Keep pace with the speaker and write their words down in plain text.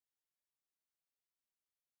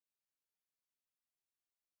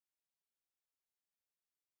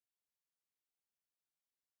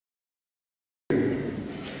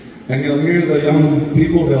And you'll hear the young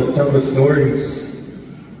people, they'll tell the stories.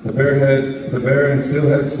 The bear and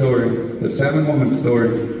steelhead story, the salmon woman story.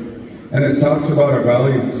 And it talks about our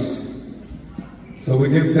values. So we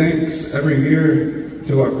give thanks every year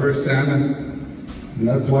to our first salmon. And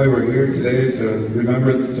that's why we're here today, to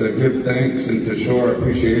remember to give thanks and to show our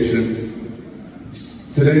appreciation.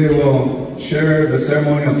 Today we'll share the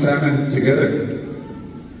ceremonial salmon together.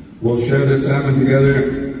 We'll share the salmon together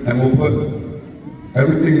and we'll put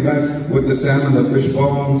everything back with the salmon, the fish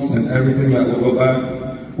bones and everything that will go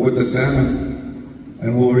back with the salmon.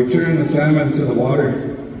 And we'll return the salmon to the water.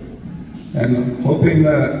 And hoping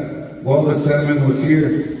that while the salmon was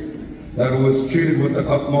here, that it was treated with the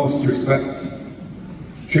utmost respect,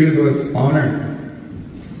 treated with honor,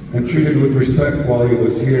 and treated with respect while he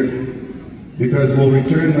was here. Because we'll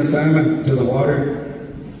return the salmon to the water,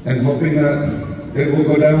 and hoping that it will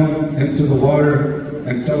go down into the water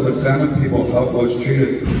and tell the salmon people how it was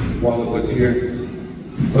treated while it was here.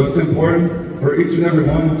 So it's important for each and every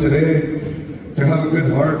one today to have a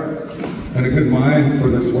good heart and a good mind for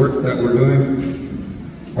this work that we're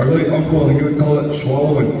doing. Our late uncle, he would call it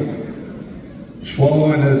swallowing.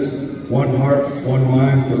 Swallowing is one heart, one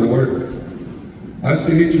mind for the work.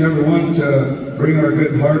 Asking each and every one to bring our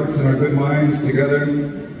good hearts and our good minds together.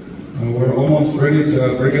 And we're almost ready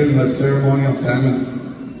to bring in the ceremonial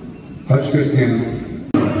salmon. Hutch Christian.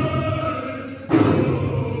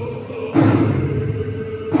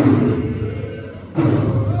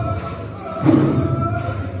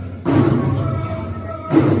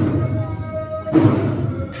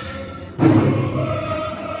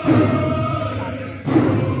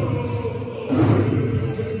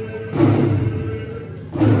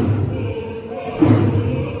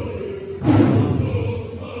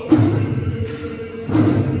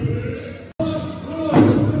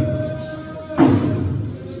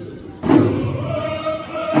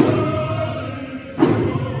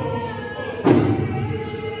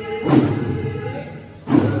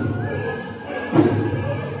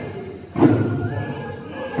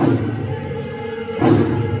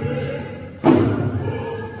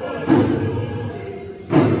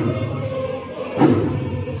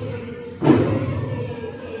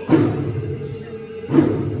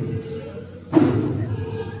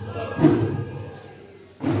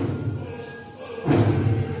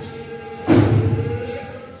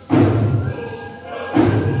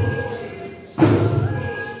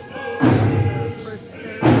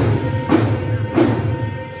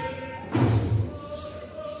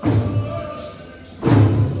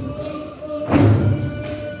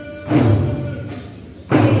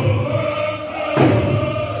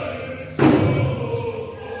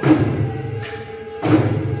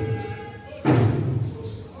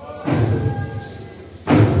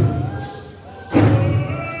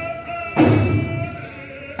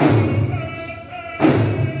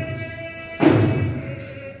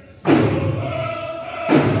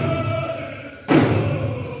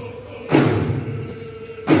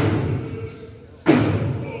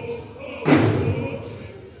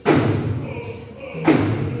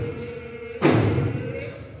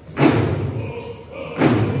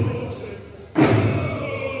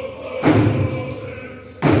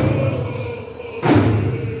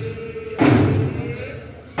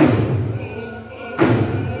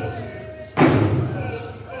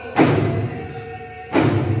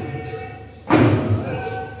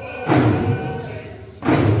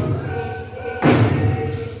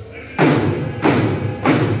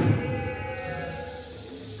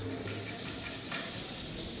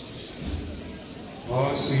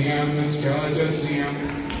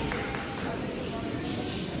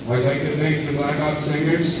 I'd like to thank the Black Hawk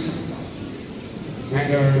Singers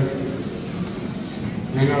and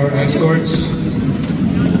our escorts.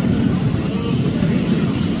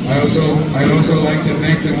 I'd also like to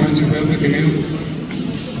thank the ones who built the canoe.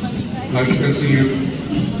 Nice to see you.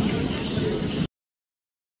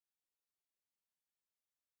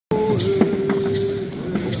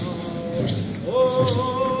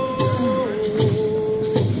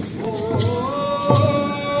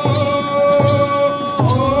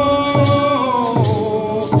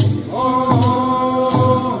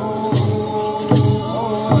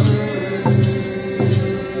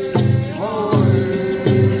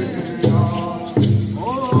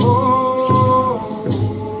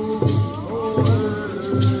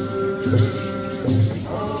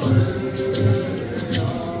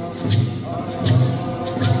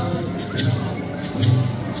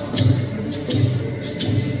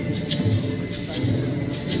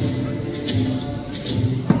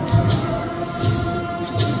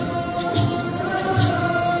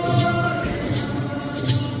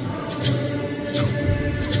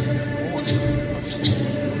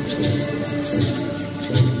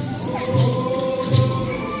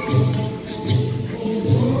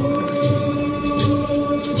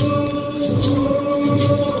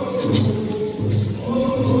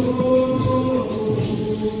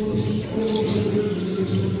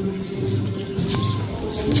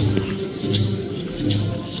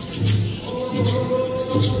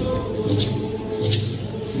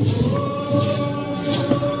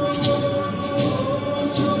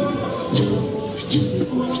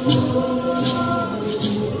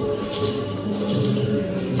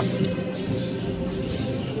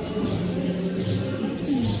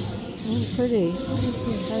 pretty.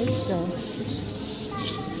 Let's go.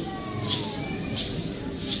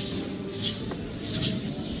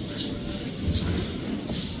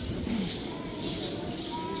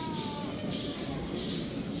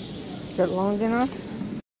 Is it long enough?